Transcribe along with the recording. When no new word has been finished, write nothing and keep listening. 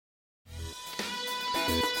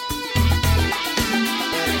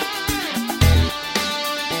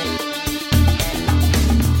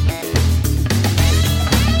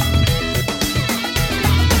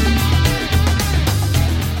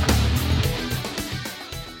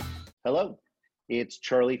Hello, it's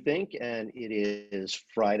Charlie Fink, and it is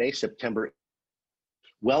Friday, September.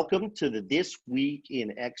 Welcome to the This Week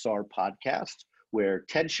in XR podcast, where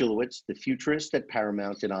Ted Schilowitz, the futurist at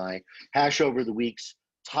Paramount, and I hash over the week's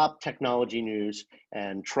top technology news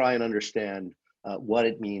and try and understand what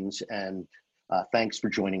it means. And thanks for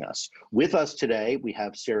joining us. With us today, we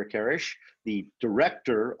have Sarah Karish, the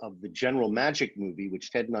director of the General Magic movie, which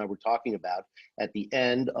Ted and I were talking about at the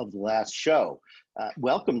end of the last show.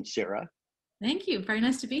 Welcome, Sarah. Thank you. Very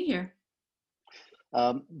nice to be here.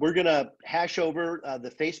 We're going to hash over the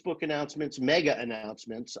Facebook announcements, mega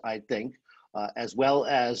announcements, I think, as well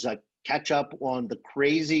as catch up on the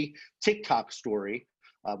crazy TikTok story.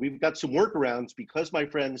 We've got some workarounds because, my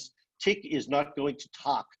friends, Tik is not going to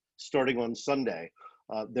talk starting on Sunday.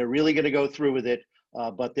 They're really going to go through with it,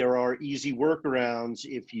 but there are easy workarounds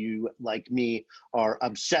if you, like me, are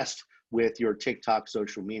obsessed with your TikTok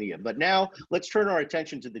social media. But now let's turn our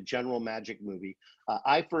attention to the General Magic movie.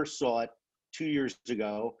 I first saw it 2 years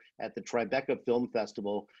ago at the Tribeca Film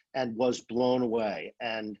Festival and was blown away.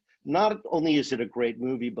 And not only is it a great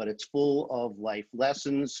movie, but it's full of life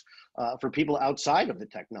lessons for people outside of the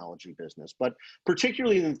technology business, but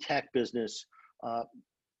particularly in the tech business.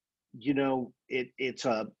 It's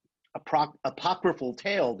a apocryphal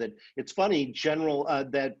tale that it's funny,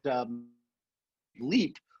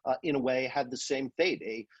 Leap, in a way, had the same fate.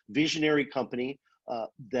 A visionary company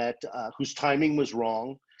whose timing was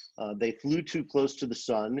wrong. They flew too close to the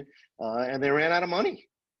sun, and they ran out of money.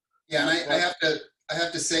 Yeah, and I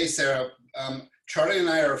have to say, Sarah, Charlie and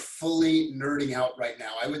I are fully nerding out right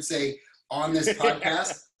now. I would say on this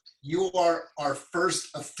podcast, you are our first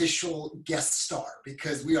official guest star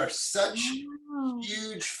because we are such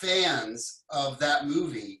huge fans of that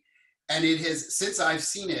movie. And it has, since I've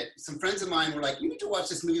seen it, some friends of mine were like, you need to watch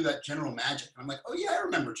this movie about General Magic. And I'm like, oh yeah, I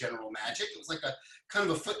remember General Magic. It was like a kind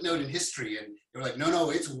of a footnote in history. And they were like, no,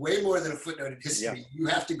 it's way more than a footnote in history. Yeah. You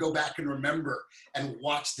have to go back and remember and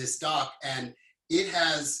watch this doc. And it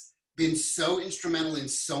has been so instrumental in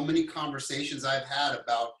so many conversations I've had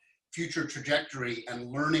about future trajectory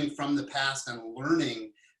and learning from the past and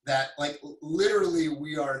learning that, like, literally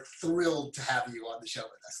we are thrilled to have you on the show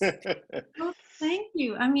with us. Well, thank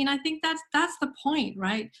you. I mean, I think that's the point,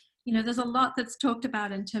 right? You know, there's a lot that's talked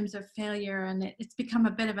about in terms of failure, and it's become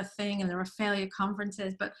a bit of a thing, and there are failure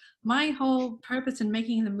conferences. But my whole purpose in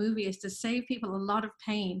making the movie is to save people a lot of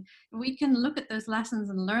pain. We can look at those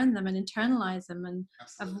lessons and learn them and internalize them and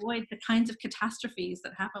avoid the kinds of catastrophes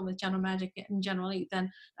that happen with General Magic and General Leap.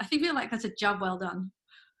 Then I feel like that's a job well done.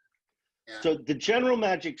 So the General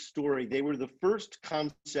Magic story, they were the first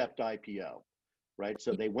concept IPO, right?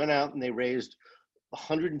 So they went out and they raised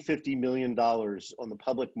 $150 million on the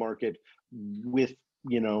public market with,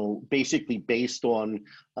 basically based on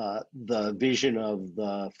the vision of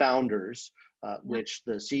the founders, which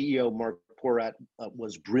the CEO, Mark Porat,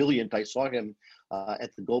 was brilliant. I saw him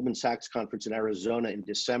at the Goldman Sachs conference in Arizona in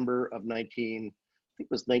December of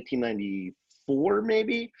 1994,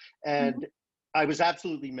 maybe. And I was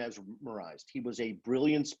absolutely mesmerized. He was a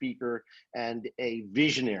brilliant speaker and a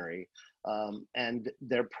visionary. And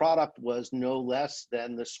their product was no less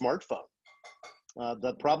than the smartphone.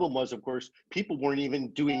 The problem was, of course, people weren't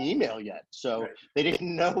even doing email yet, so they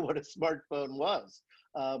didn't know what a smartphone was.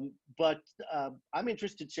 But I'm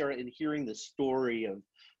interested, Sarah, in hearing the story of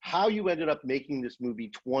how you ended up making this movie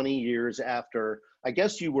 20 years after, I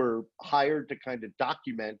guess you were hired to kind of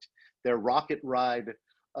document their rocket ride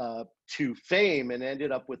to fame, and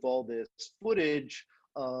ended up with all this footage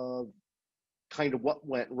of kind of what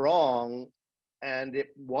went wrong, and it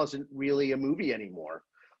wasn't really a movie anymore.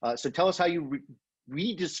 So tell us how you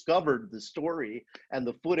rediscovered the story and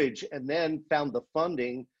the footage and then found the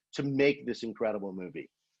funding to make this incredible movie.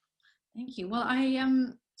 Thank you. Well,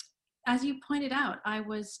 as you pointed out,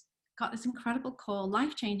 got this incredible call,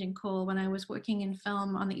 life-changing call when I was working in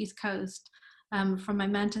film on the East Coast. From my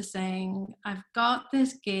mentor saying, I've got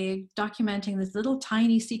this gig documenting this little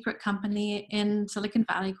tiny secret company in Silicon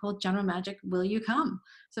Valley called General Magic. Will you come?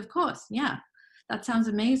 So of course, yeah, that sounds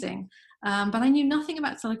amazing. But I knew nothing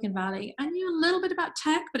about Silicon Valley. I knew a little bit about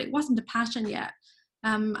tech, but it wasn't a passion yet.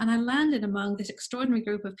 And I landed among this extraordinary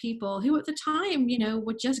group of people who at the time,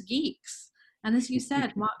 were just geeks. And as you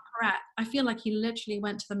said, Mark Porat, I feel like he literally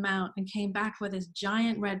went to the Mount and came back with this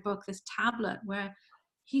giant red book, this tablet where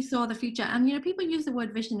he saw the future. And, people use the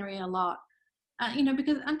word visionary a lot,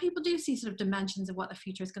 because people do see sort of dimensions of what the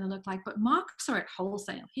future is going to look like. But Mark saw it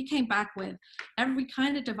wholesale. He came back with every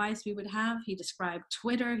kind of device we would have. He described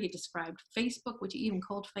Twitter. He described Facebook, which he even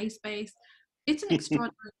called FaceBase. It's an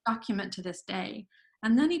extraordinary document to this day.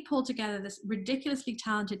 And then he pulled together this ridiculously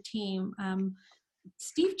talented team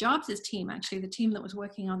Steve Jobs' team, actually, the team that was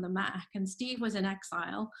working on the Mac, and Steve was in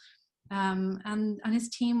exile. And his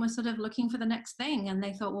team was sort of looking for the next thing. And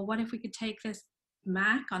they thought, well, what if we could take this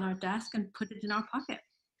Mac on our desk and put it in our pocket?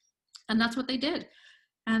 And that's what they did.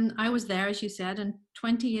 And I was there, as you said, and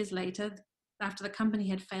 20 years later, after the company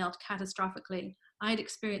had failed catastrophically, I'd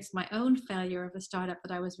experienced my own failure of a startup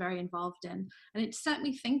that I was very involved in. And it set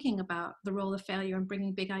me thinking about the role of failure and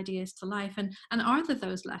bringing big ideas to life. And are there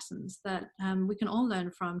those lessons that we can all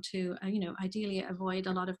learn from to, ideally avoid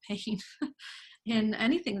a lot of pain in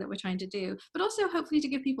anything that we're trying to do, but also hopefully to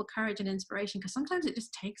give people courage and inspiration, because sometimes it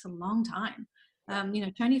just takes a long time.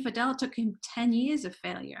 Tony Fadell took him 10 years of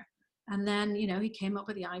failure. And then, he came up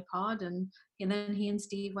with the iPod, and then he and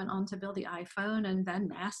Steve went on to build the iPhone and then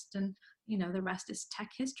Nest, and, the rest is tech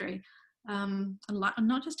history. And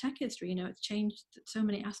not just tech history, it's changed so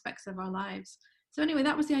many aspects of our lives. So anyway,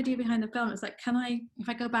 that was the idea behind the film. It's like, if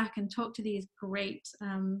I go back and talk to these great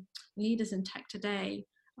leaders in tech today,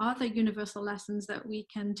 are there universal lessons that we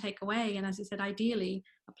can take away? And as you said, ideally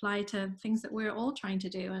apply to things that we're all trying to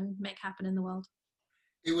do and make happen in the world.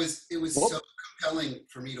 It was so compelling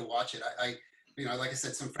for me to watch it. I like I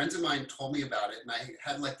said, some friends of mine told me about it, and I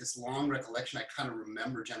had like this long recollection. I kind of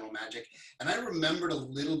remember General Magic, and I remembered a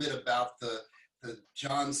little bit about the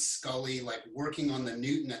John Scully, like working on the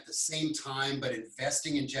Newton at the same time, but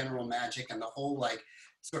investing in General Magic, and the whole like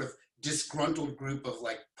sort of disgruntled group of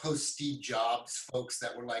like post Steve Jobs folks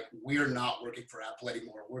that were like, we're not working for Apple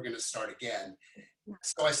anymore. We're going to start again.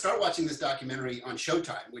 So I start watching this documentary on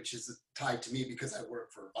Showtime, which is tied to me because I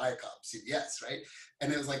work for Viacom, CBS, right?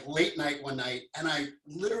 And it was like late night one night, and I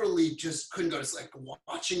literally just couldn't go to sleep, like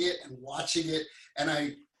watching it. And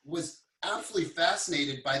I was absolutely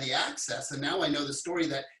fascinated by the access. And now I know the story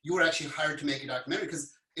that you were actually hired to make a documentary,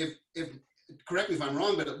 because if correct me if I'm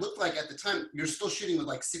wrong, but it looked like at the time you're still shooting with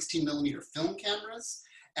like 16 millimeter film cameras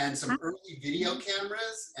and some early video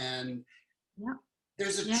cameras, and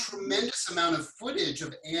there's a tremendous amount of footage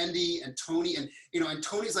of Andy and Tony, and and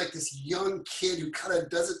Tony's like this young kid who kind of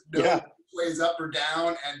doesn't know which way is up or down,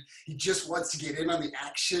 and he just wants to get in on the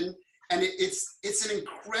action. And it's an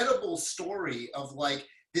incredible story of like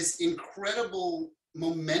this incredible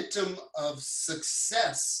momentum of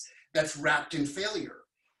success that's wrapped in failure.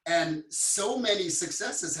 And so many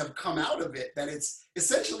successes have come out of it that it's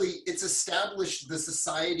established the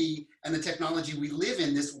society and the technology we live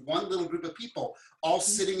in, this one little group of people all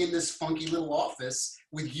sitting in this funky little office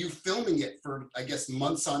with you filming it for, I guess,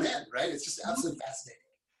 months on end, right? It's just absolutely fascinating.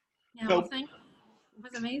 Yeah, well, thank you.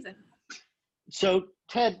 It was amazing. So,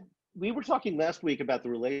 Ted, we were talking last week about the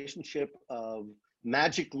relationship of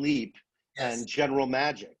Magic Leap and General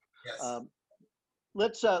Magic. Yes.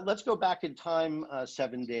 Let's go back in time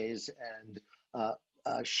 7 days and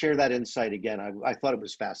share that insight again. I thought it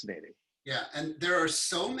was fascinating. Yeah, and there are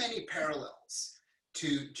so many parallels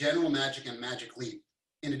to General Magic and Magic Leap,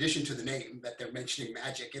 in addition to the name, that they're mentioning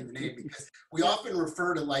magic in the name, because we often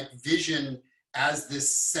refer to like vision as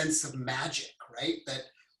this sense of magic, right? That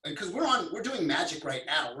because we're doing magic right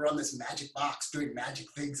now. We're on this magic box doing magic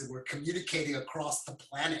things, and we're communicating across the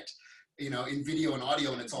planet, in video and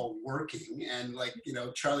audio, and it's all working. And like,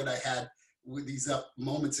 Charlie and I had with these up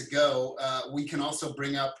moments ago, we can also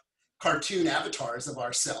bring up cartoon avatars of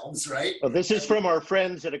ourselves, right? Well, this is from our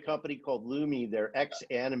friends at a company called Lumi. They're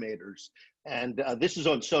ex-animators. And this is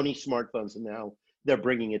on Sony smartphones, and now they're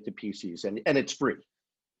bringing it to PCs, and it's free.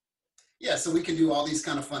 Yeah, so we can do all these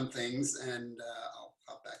kind of fun things, and I'll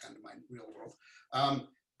hop back onto my real world.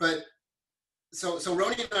 But so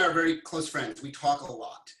Roni and I are very close friends. We talk a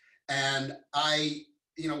lot. And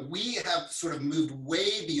we have sort of moved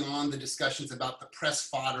way beyond the discussions about the press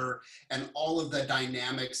fodder and all of the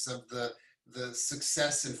dynamics of the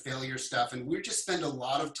success and failure stuff. And we just spend a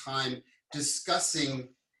lot of time discussing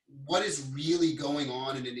what is really going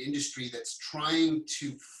on in an industry that's trying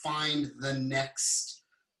to find the next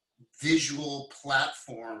visual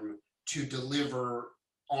platform to deliver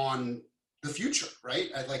on the future,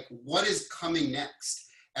 right? Like, what is coming next?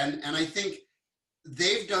 And I think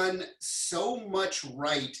they've done so much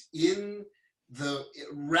right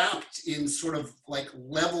wrapped in sort of like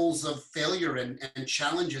levels of failure and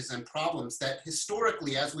challenges and problems that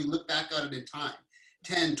historically, as we look back on it in time,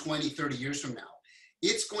 10, 20, 30 years from now,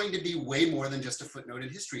 it's going to be way more than just a footnote in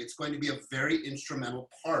history. It's going to be a very instrumental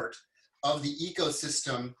part of the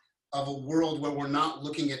ecosystem of a world where we're not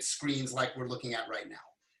looking at screens like we're looking at right now.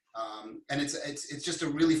 And it's just a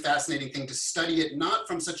really fascinating thing to study it, not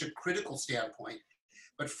from such a critical standpoint,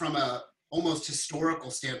 but from a almost historical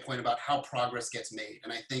standpoint about how progress gets made.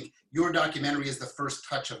 And I think your documentary is the first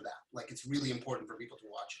touch of that. Like, it's really important for people to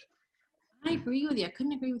watch it. I agree with you. I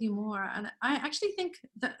couldn't agree with you more. And I actually think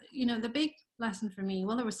that, the big lesson for me,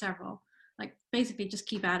 well, there were several, like basically just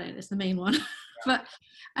keep at it is the main one. But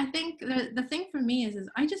I think the thing for me is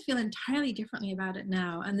I just feel entirely differently about it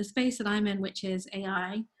now. And the space that I'm in, which is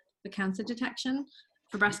AI, for cancer detection,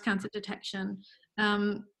 for breast cancer detection.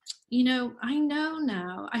 I know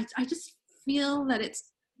now, I just feel that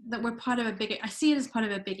we're part of I see it as part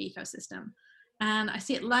of a big ecosystem. And I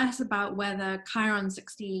see it less about whether Chiron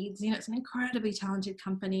succeeds. It's an incredibly talented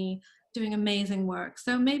company doing amazing work.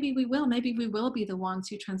 So maybe we will be the ones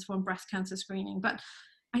who transform breast cancer screening. But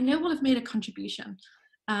I know we'll have made a contribution.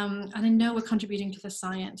 And I know we're contributing to the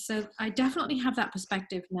science. So I definitely have that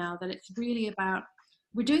perspective now that it's really about,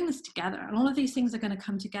 we're doing this together, and all of these things are going to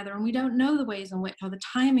come together, and we don't know the ways in which, or the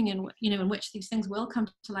timing in which these things will come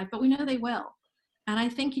to life, but we know they will. And I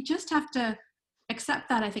think you just have to accept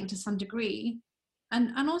that, I think, to some degree,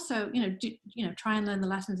 and also try and learn the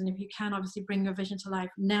lessons, and if you can, obviously bring your vision to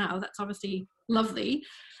life now, that's obviously lovely.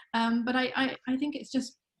 But I think it's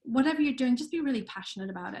just, whatever you're doing, just be really passionate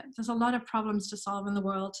about it. There's a lot of problems to solve in the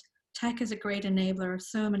world. Tech is a great enabler of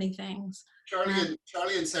so many things.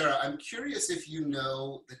 Charlie and Sarah, I'm curious if you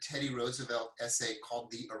know the Teddy Roosevelt essay called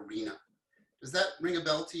The Arena. Does that ring a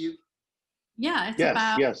bell to you? Yeah,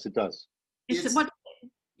 yes, it does. We could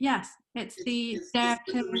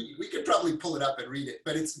probably pull it up and read it,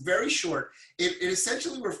 but it's very short. It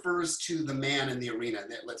essentially refers to the man in the arena.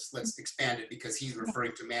 Let's expand it, because he's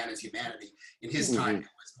referring to man as humanity. In his time, it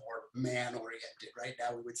was more man-oriented. Right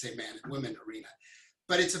now, we would say man and women arena.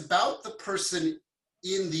 But it's about the person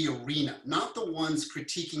in the arena, not the ones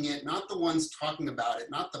critiquing it, not the ones talking about it,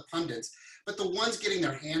 not the pundits, but the ones getting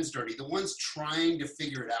their hands dirty, the ones trying to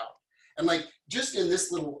figure it out. And like, just in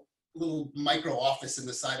this little micro office in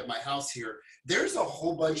the side of my house here, there's a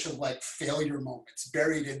whole bunch of like failure moments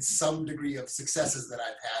buried in some degree of successes that I've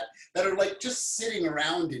had that are like just sitting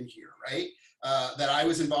around in here, right? That I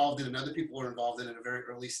was involved in and other people were involved in at a very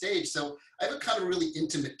early stage. So I have a kind of really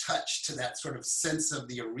intimate touch to that sort of sense of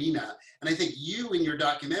the arena. And I think you in your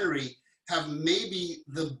documentary have maybe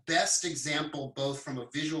the best example, both from a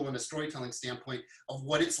visual and a storytelling standpoint, of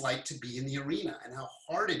what it's like to be in the arena and how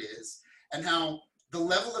hard it is, and how the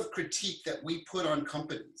level of critique that we put on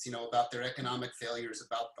companies, about their economic failures,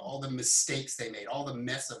 about all the mistakes they made, all the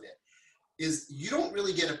mess of it, is you don't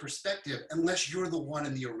really get a perspective unless you're the one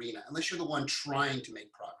in the arena, unless you're the one trying to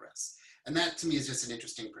make progress. And that to me is just an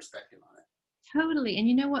interesting perspective on it. Totally. And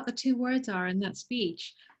you know what the two words are in that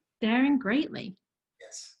speech? Daring greatly.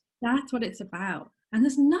 Yes. That's what it's about. And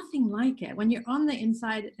there's nothing like it when you're on the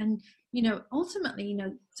inside. And ultimately,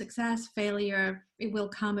 success, failure, it will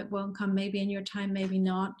come, it won't come, maybe in your time, maybe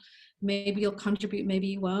not, maybe you'll contribute, maybe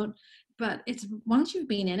you won't. But it's, once you've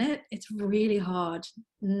been in it, it's really hard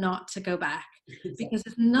not to go back, because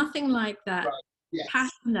there's nothing like that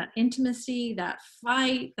passion, that intimacy, that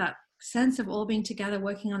fight, that sense of all being together,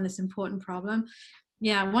 working on this important problem.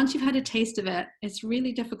 Yeah, once you've had a taste of it, it's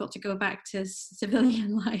really difficult to go back to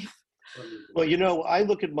civilian life. Well, I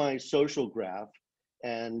look at my social graph,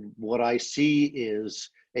 and what I see is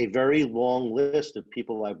a very long list of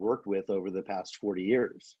people I've worked with over the past 40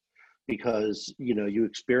 years, because, you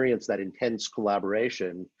experience that intense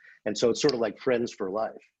collaboration. And so it's sort of like friends for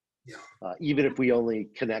life, even if we only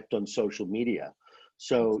connect on social media.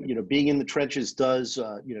 So, being in the trenches does,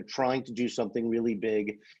 trying to do something really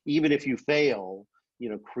big, even if you fail,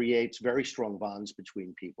 creates very strong bonds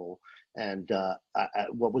between people. And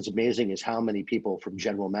what was amazing is how many people from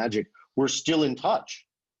General Magic were still in touch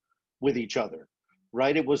with each other,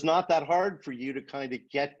 right? It was not that hard for you to kind of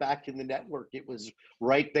get back in the network. It was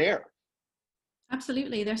right there.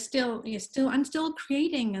 Absolutely. They're still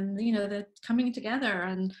creating, and, they're coming together,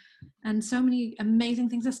 and so many amazing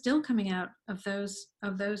things are still coming out of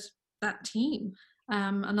that team.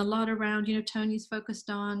 And a lot around, Tony's focused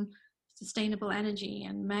on sustainable energy,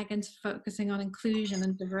 and Megan's focusing on inclusion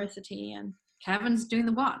and diversity, and Kevin's doing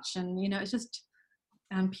the watch, and it's just,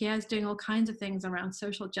 and Pierre's doing all kinds of things around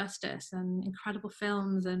social justice and incredible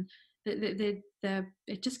films, and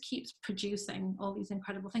it just keeps producing all these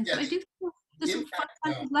incredible things. But I do feel there's some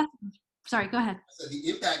fun lessons. Sorry, go ahead. So the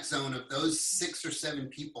impact zone of those 6 or 7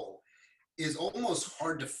 people is almost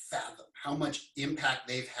hard to fathom how much impact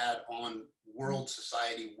they've had on world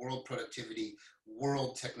society, world productivity,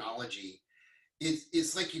 world technology.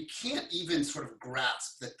 It's like you can't even sort of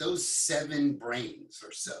grasp that those 7 brains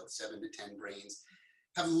or so, 7 to 10 brains,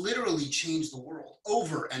 have literally changed the world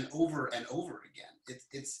over and over and over again.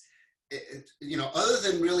 It's other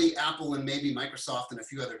than really Apple and maybe Microsoft and a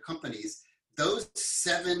few other companies, those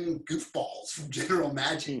 7 goofballs from General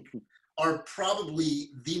Magic are probably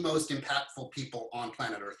the most impactful people on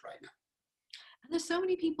planet Earth right now. There's so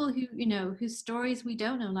many people who, whose stories we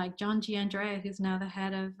don't know, like John Giandrea, who's now the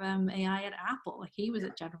head of AI at Apple. Like, he was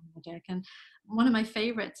at General Magic. And one of my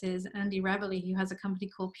favorites is Andy Reveley, who has a company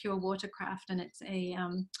called Pure Watercraft, and it's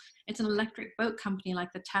an electric boat company,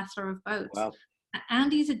 like the Tesla of boats. Wow.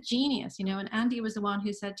 Andy's a genius, and Andy was the one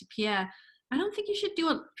who said to Pierre, I don't think you should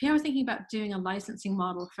Pierre was thinking about doing a licensing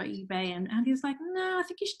model for eBay, and Andy was like, no, I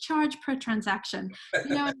think you should charge per transaction.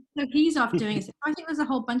 So he's off doing it. I think there's a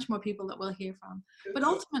whole bunch more people that we'll hear from. But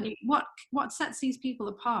ultimately, what sets these people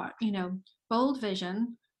apart? Bold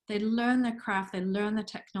vision. They learn their craft, they learn the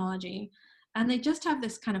technology, and they just have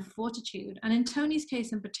this kind of fortitude. And in Tony's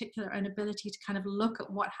case in particular, an ability to kind of look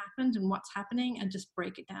at what happened and what's happening and just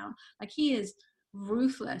break it down. Like, he is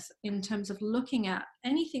ruthless in terms of looking at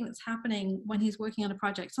anything that's happening when he's working on a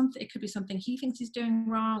project. It could be something he thinks he's doing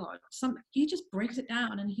wrong, or he just breaks it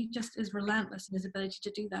down, and he just is relentless in his ability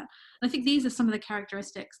to do that. And I think these are some of the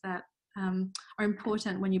characteristics that are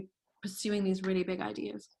important when you're pursuing these really big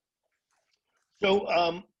ideas.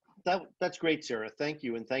 So that's great, Sarah. Thank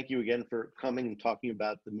you, and thank you again for coming and talking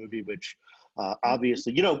about the movie, which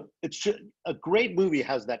obviously, it's a great movie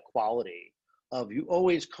has that quality of you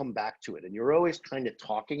always come back to it, and you're always kind of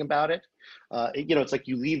talking about it. It's like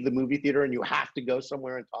you leave the movie theater and you have to go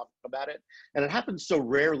somewhere and talk about it. And it happens so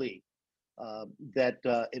rarely that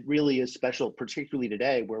it really is special, particularly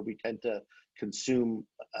today, where we tend to consume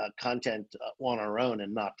content on our own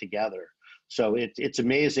and not together. So it's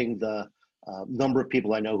amazing the number of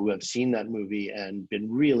people I know who have seen that movie and been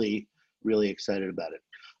really, really excited about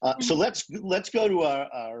it. So let's go to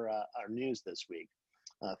our news this week.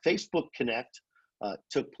 Facebook Connect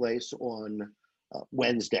took place on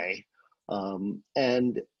Wednesday,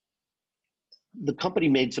 and the company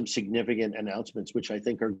made some significant announcements, which I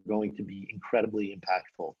think are going to be incredibly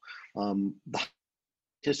impactful. The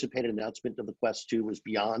anticipated announcement of the Quest 2 was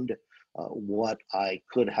beyond what I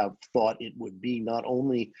could have thought it would be. Not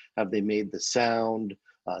only have they made the sound,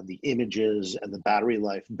 the images, and the battery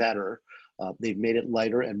life better, they've made it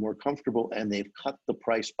lighter and more comfortable, and they've cut the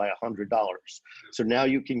price by $100. So now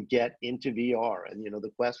you can get into VR, and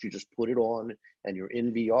the Quest, you just put it on and you're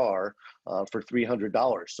in VR for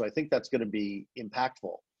 $300. So I think that's going to be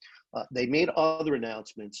impactful. They made other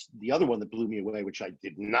announcements. The other one that blew me away, which I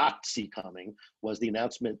did not see coming, was the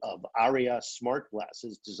announcement of Aria smart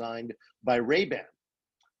glasses designed by Ray-Ban.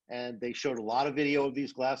 And they showed a lot of video of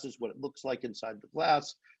these glasses, what it looks like inside the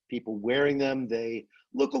glass, people wearing them. They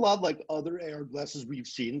look a lot like other AR glasses we've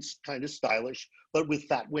seen, kind of stylish, but with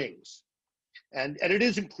fat wings. And it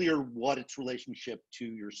isn't clear what its relationship to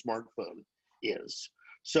your smartphone is.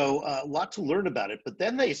 So a lot to learn about it. But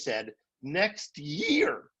then they said next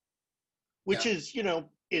year, which is,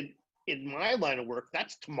 in my line of work,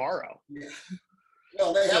 that's tomorrow. Yeah.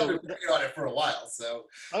 Well, they have been working on it for a while, so.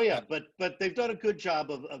 Oh yeah, but they've done a good job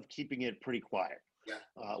of keeping it pretty quiet,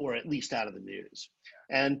 or at least out of the news.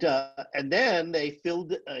 And then they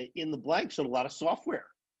filled in the blanks on a lot of software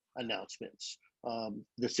announcements.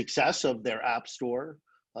 The success of their app store,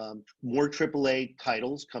 more AAA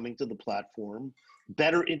titles coming to the platform,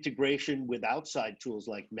 better integration with outside tools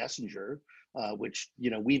like Messenger, which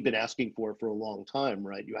we've been asking for a long time,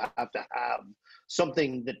 right? You have to have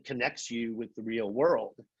something that connects you with the real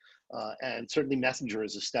world, and certainly Messenger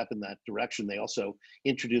is a step in that direction. They also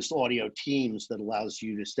introduced audio teams that allows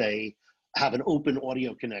you to have an open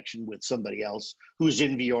audio connection with somebody else who's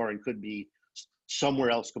in VR and could be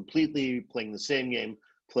somewhere else completely, playing the same game,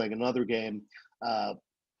 playing another game.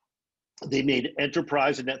 They made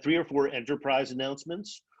three or four enterprise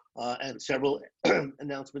announcements, and several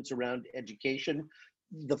announcements around education.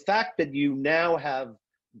 The fact that you now have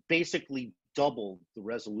basically doubled the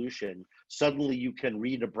resolution, suddenly you can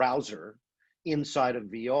read a browser inside of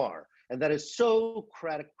VR. And that is so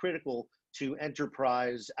critical to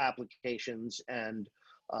enterprise applications and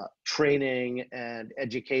training and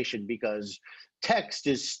education, because text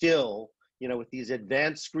is still, with these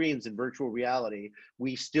advanced screens in virtual reality,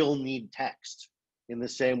 we still need text in the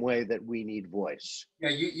same way that we need voice. Yeah,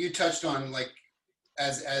 you touched on, like,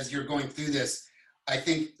 as you're going through this, I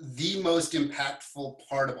think the most impactful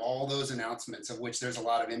part of all those announcements, of which there's a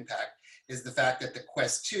lot of impact, is the fact that the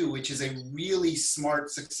Quest 2, which is a really smart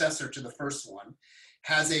successor to the first one,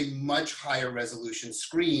 has a much higher resolution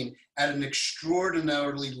screen at an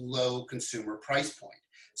extraordinarily low consumer price point.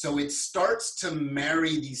 So it starts to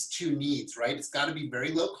marry these two needs, right? It's got to be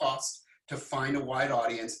very low cost to find a wide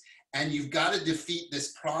audience, and you've got to defeat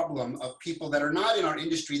this problem of people that are not in our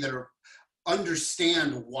industry that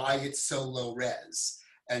understand why it's so low res.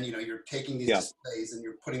 and you're taking these Yeah. displays and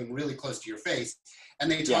you're putting them really close to your face. And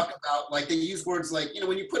they talk about, like, they use words like,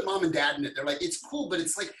 when you put mom and dad in it, they're like, it's cool, but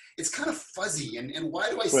it's like, it's kind of fuzzy. And why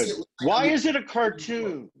do I see it? Like, why is it a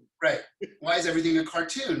cartoon? Right. Why is everything a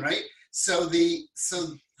cartoon, right? So the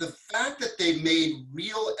fact that they've made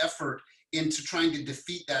real effort into trying to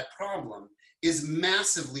defeat that problem is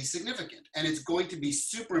massively significant. And it's going to be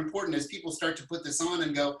super important as people start to put this on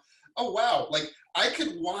and go, oh, wow, like I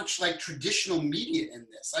could watch like traditional media in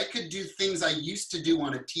this. I could do things I used to do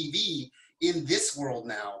on a TV in this world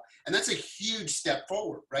now. And that's a huge step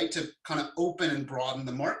forward, right? To kind of open and broaden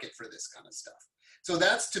the market for this kind of stuff. So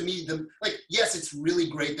that's, to me, yes, it's really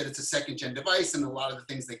great that it's a second-gen device and a lot of the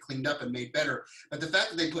things they cleaned up and made better. But the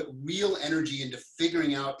fact that they put real energy into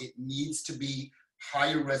figuring out it needs to be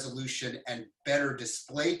higher resolution and better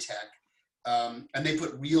display tech, and they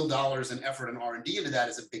put real dollars and effort and R&D into that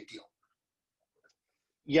is a big deal.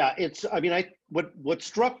 Yeah, what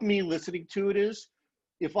struck me listening to it is,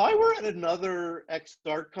 if I were at another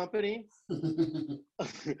XR company,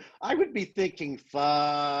 I would be thinking,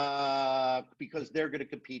 fuck, because they're going to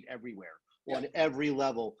compete everywhere, on every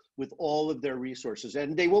level, with all of their resources.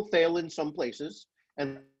 And they will fail in some places,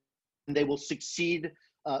 and they will succeed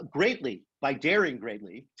greatly by daring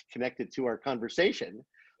greatly, to connect it to our conversation,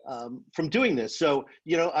 from doing this. So,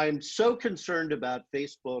 I'm so concerned about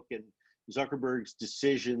Facebook and Zuckerberg's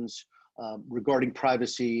decisions regarding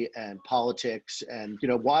privacy and politics, and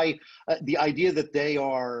why the idea that they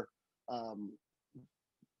are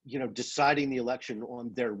deciding the election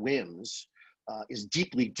on their whims is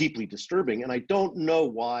deeply, deeply disturbing. And I don't know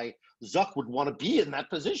why Zuck would want to be in that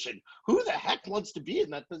position. Who the heck wants to be in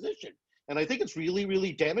that position? And I think it's really,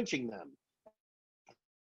 really damaging them.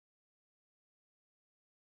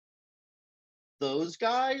 Those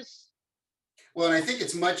guys. Well, and I think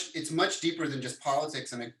it's much deeper than just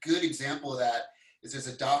politics. And a good example of that is there's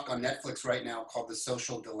a doc on Netflix right now called The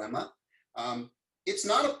Social Dilemma. It's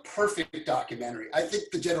not a perfect documentary. I think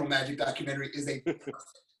the General Magic documentary is a perfect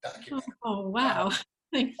documentary. Oh, wow.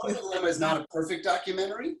 Thank you. Social Dilemma is not a perfect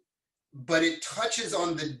documentary, but it touches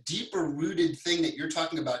on the deeper rooted thing that you're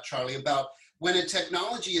talking about, Charlie, about when a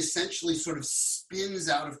technology essentially sort of spins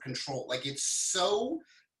out of control. Like, it's so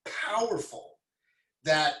powerful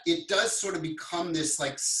that it does sort of become this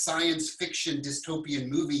like science fiction dystopian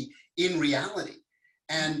movie in reality.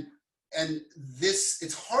 And this,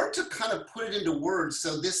 it's hard to kind of put it into words.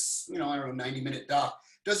 So this, 90-minute doc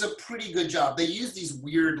does a pretty good job. They use these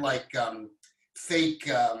weird like fake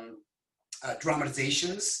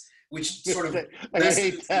dramatizations, which sort of I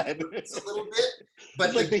hate that. A little bit. But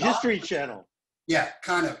it's like the History Channel. Yeah,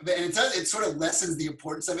 kind of. And it sort of lessens the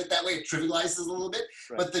importance of it that way. It trivializes a little bit.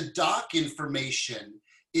 Right. But the doc information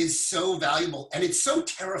is so valuable and it's so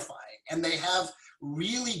terrifying. And they have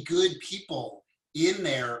really good people in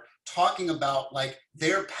there talking about like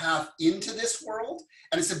their path into this world.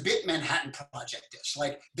 And it's a bit Manhattan Project-ish.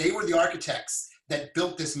 Like, they were the architects that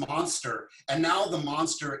built this monster. And now the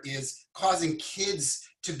monster is causing kids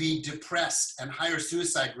to be depressed and higher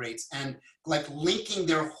suicide rates, and like linking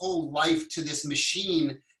their whole life to this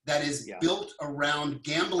machine that is built around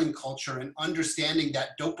gambling culture and understanding that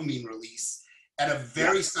dopamine release at a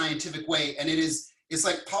very scientific way. And it's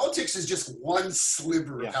like politics is just one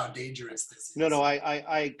sliver of how dangerous this is. No,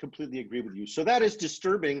 I completely agree with you. So that is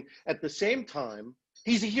disturbing. At the same time,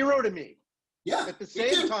 he's a hero to me. Yeah. At the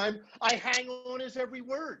same time, I hang on his every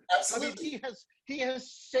word. Absolutely. I mean, he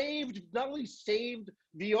has saved, not only saved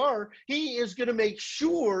VR, he is going to make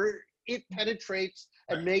sure it penetrates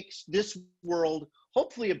and makes this world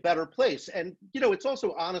hopefully a better place. And, it's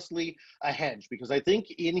also honestly a hedge, because I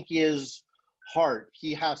think in his heart,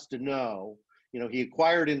 he has to know, he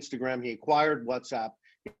acquired Instagram, he acquired WhatsApp,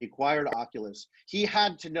 he acquired Oculus. He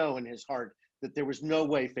had to know in his heart that there was no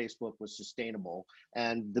way Facebook was sustainable.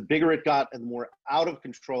 And the bigger it got and the more out of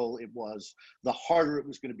control it was, the harder it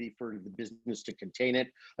was going to be for the business to contain it.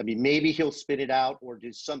 I mean, maybe he'll spit it out or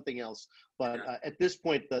do something else. But at this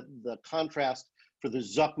point, the contrast for the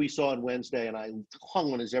Zuck we saw on Wednesday, and I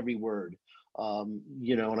hung on his every word, and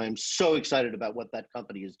I'm so excited about what that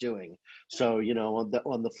company is doing. So,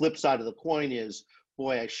 on the flip side of the coin is,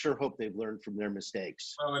 boy, I sure hope they've learned from their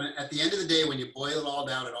mistakes. Oh, and at the end of the day, when you boil it all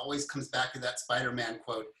down, it always comes back to that Spider-Man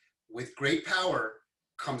quote: with great power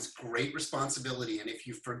comes great responsibility. And if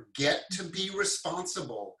you forget to be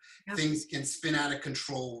responsible, things can spin out of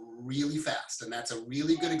control really fast. And that's a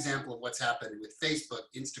really good example of what's happened with Facebook,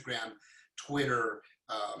 Instagram, Twitter,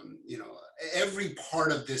 every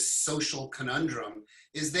part of this social conundrum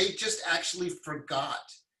is they just actually forgot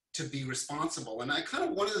to be responsible. And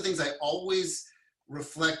one of the things I always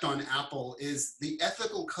reflect on Apple is the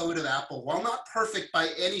ethical code of Apple. While not perfect by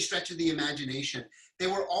any stretch of the imagination, they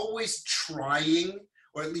were always trying,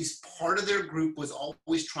 or at least part of their group was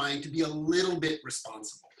always trying to be a little bit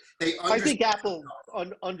responsible. I think Apple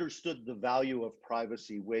understood the value of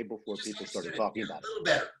privacy way before people started talking about it. A little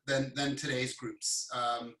better than today's groups.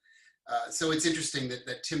 So it's interesting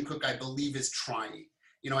that Tim Cook, I believe, is trying.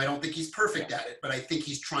 You know, I don't think he's perfect at it, but I think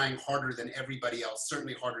he's trying harder than everybody else,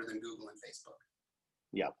 certainly harder than Google and Facebook.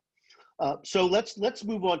 Yeah. So let's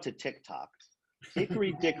move on to TikTok.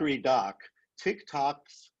 Hickory dickory dock,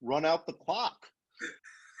 TikTok's run out the clock.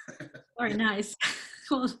 Very nice.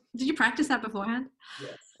 Well, did you practice that beforehand?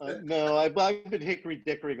 Yes. No, I've been hickory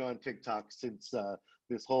dickering on TikTok since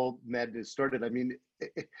this whole madness started. I mean,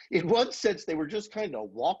 in one sense, they were just kind of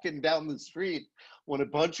walking down the street when a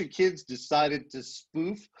bunch of kids decided to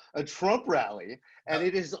spoof a Trump rally, and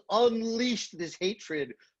it has unleashed this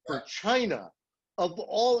hatred for China. Of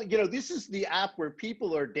all, you know, this is the app where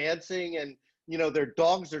people are dancing and, you know, their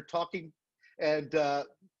dogs are talking, and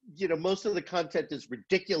you know, most of the content is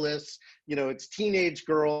ridiculous. You know, it's teenage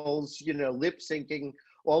girls, you know, lip syncing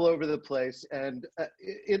all over the place, and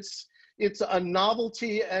it's a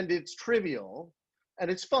novelty, and it's trivial,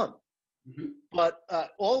 and it's fun. Mm-hmm. But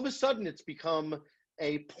all of a sudden, it's become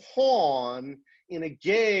a pawn in a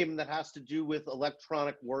game that has to do with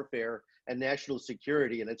electronic warfare and national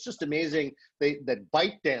security, and it's just amazing that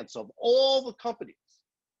ByteDance, of all the companies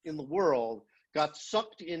in the world, got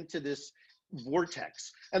sucked into this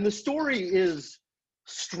vortex. And the story is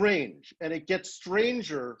strange, and it gets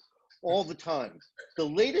stranger all the time. The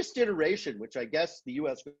latest iteration, which I guess the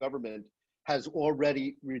US government has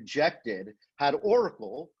already rejected, had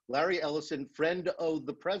Oracle, Larry Ellison, friend of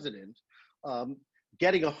the president,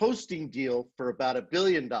 getting a hosting deal for about $1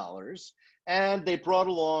 billion. And they brought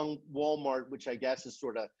along Walmart, which I guess is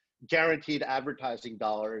sort of guaranteed advertising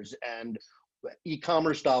dollars and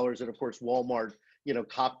e-commerce dollars. And of course, Walmart, you know,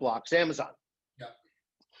 cock blocks Amazon. Yeah.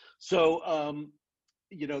 So,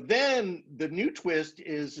 you know, then the new twist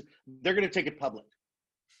is they're going to take it public.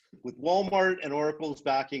 With Walmart and Oracle's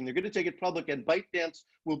backing, they're going to take it public, and ByteDance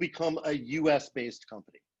will become a US-based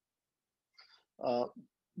company.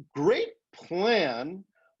 Great plan.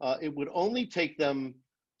 It would only take them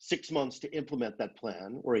 6 months to implement that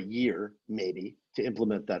plan, or a year maybe to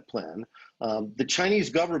implement that plan. The Chinese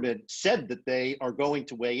government said that they are going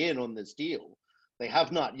to weigh in on this deal. They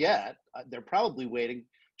have not yet. They're probably waiting,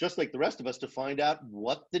 just like the rest of us, to find out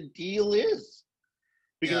what the deal is,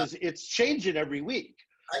 because it's changing every week.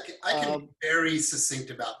 I can be very succinct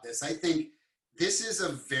about this. I think this is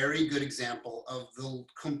a very good example of the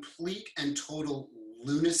complete and total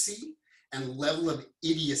lunacy and level of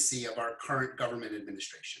idiocy of our current government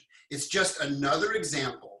administration. It's just another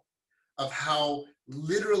example of how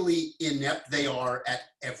literally inept they are at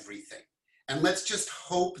everything. And let's just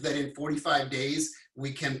hope that in 45 days,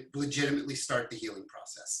 we can legitimately start the healing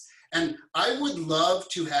process. And I would love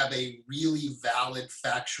to have a really valid,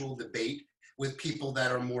 factual debate with people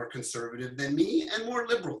that are more conservative than me and more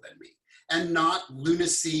liberal than me, and not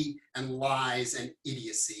lunacy and lies and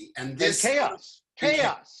idiocy. And this chaos.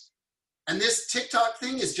 And this TikTok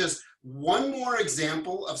thing is just one more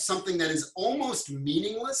example of something that is almost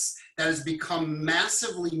meaningless, that has become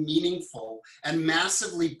massively meaningful and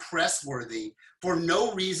massively press-worthy for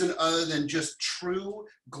no reason other than just true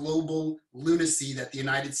global lunacy, that the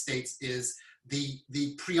United States is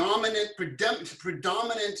the predominant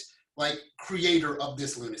like creator of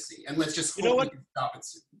this lunacy. And let's just hope we can stop it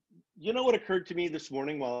soon. You know what occurred to me this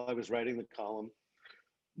morning while I was writing the column?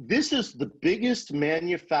 This is the biggest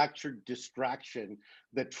manufactured distraction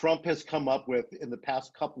that Trump has come up with in the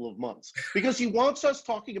past couple of months, because he wants us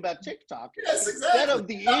talking about TikTok instead of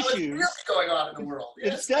the issues really going on in the world.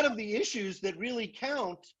 Yes. Instead of the issues that really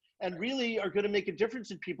count and really are going to make a difference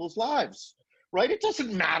in people's lives. Right? It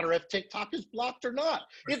doesn't matter if TikTok is blocked or not.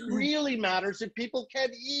 It really matters if people can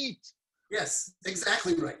eat. Yes,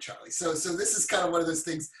 exactly right, Charlie. So this is kind of one of those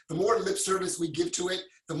things. The more lip service we give to it,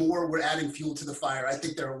 the more we're adding fuel to the fire. I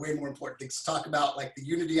think there are way more important things to talk about, like the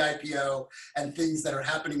Unity IPO and things that are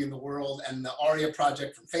happening in the world, and the ARIA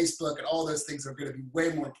project from Facebook, and all those things are going to be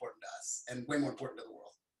way more important to us and way more important to the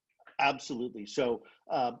world. Absolutely. So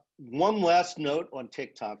one last note on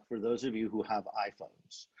TikTok for those of you who have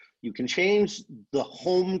iPhones. You can change the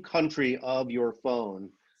home country of your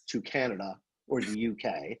phone to Canada or the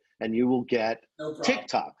UK, and you will get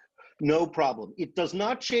TikTok. No problem. It does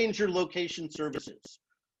not change your location services.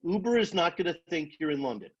 Uber is not going to think you're in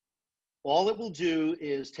London. All it will do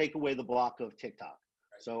is take away the block of TikTok.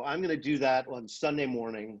 So I'm going to do that on Sunday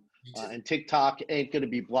morning, and TikTok ain't going to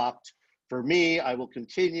be blocked for me. I will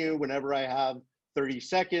continue whenever I have 30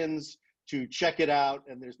 seconds to check it out,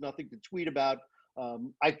 and there's nothing to tweet about.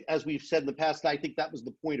 As we've said in the past, I think that was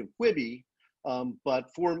the point of Quibi,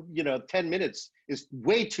 but for 10 minutes is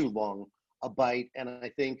way too long a bite, and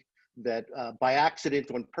I think that by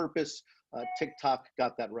accident, on purpose, TikTok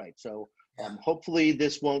got that right. So hopefully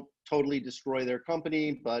this won't totally destroy their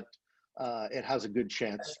company, but it has a good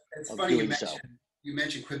chance it's of funny doing so. You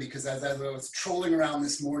mentioned Quibi, because as I was trolling around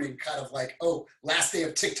this morning, kind of like, oh, last day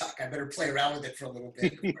of TikTok, I better play around with it for a little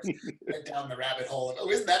bit. Of course, went down the rabbit hole of,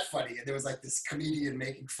 oh, isn't that funny? And there was like this comedian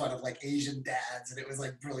making fun of like Asian dads, and it was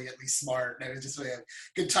like brilliantly smart. And it was just really a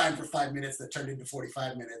good time for 5 minutes that turned into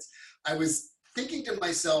 45 minutes. I was thinking to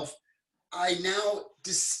myself, I now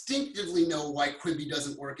distinctively know why Quibi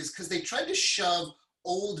doesn't work, is because they tried to shove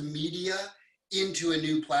old media into a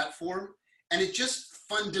new platform, and it just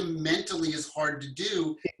fundamentally is hard to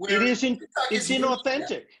do. It isn't. It's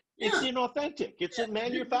inauthentic. Yeah. It's inauthentic. It's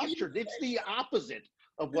manufactured. It's the opposite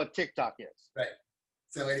of what TikTok is. Right.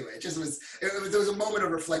 So anyway, it just was. There was a moment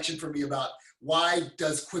of reflection for me about why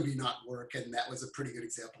does Quibi not work, and that was a pretty good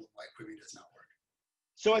example of why Quibi does not work.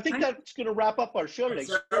 So I think that's going to wrap up our show today.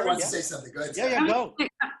 Sarah wants to say something. Go ahead. Sarah. Yeah, go.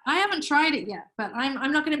 I haven't tried it yet, but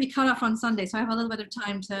I'm not going to be cut off on Sunday, so I have a little bit of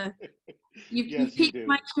time to. You've piqued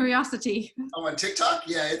my curiosity. Oh, on TikTok?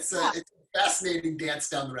 Yeah, it's a fascinating dance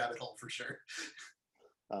down the rabbit hole for sure.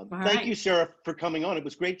 Thank you, Sarah, for coming on. It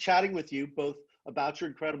was great chatting with you, both about your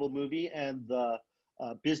incredible movie and the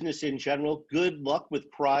business in general. Good luck with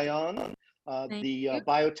Cryon, the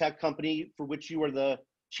biotech company for which you are the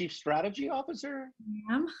Chief Strategy Officer.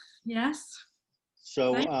 Yes.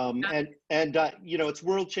 So, it's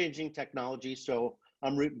world-changing technology, so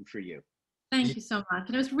I'm rooting for you. Thank you so much.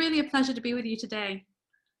 And it was really a pleasure to be with you today.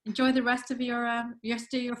 Enjoy the rest of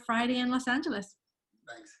your Friday in Los Angeles.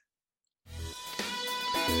 Thanks.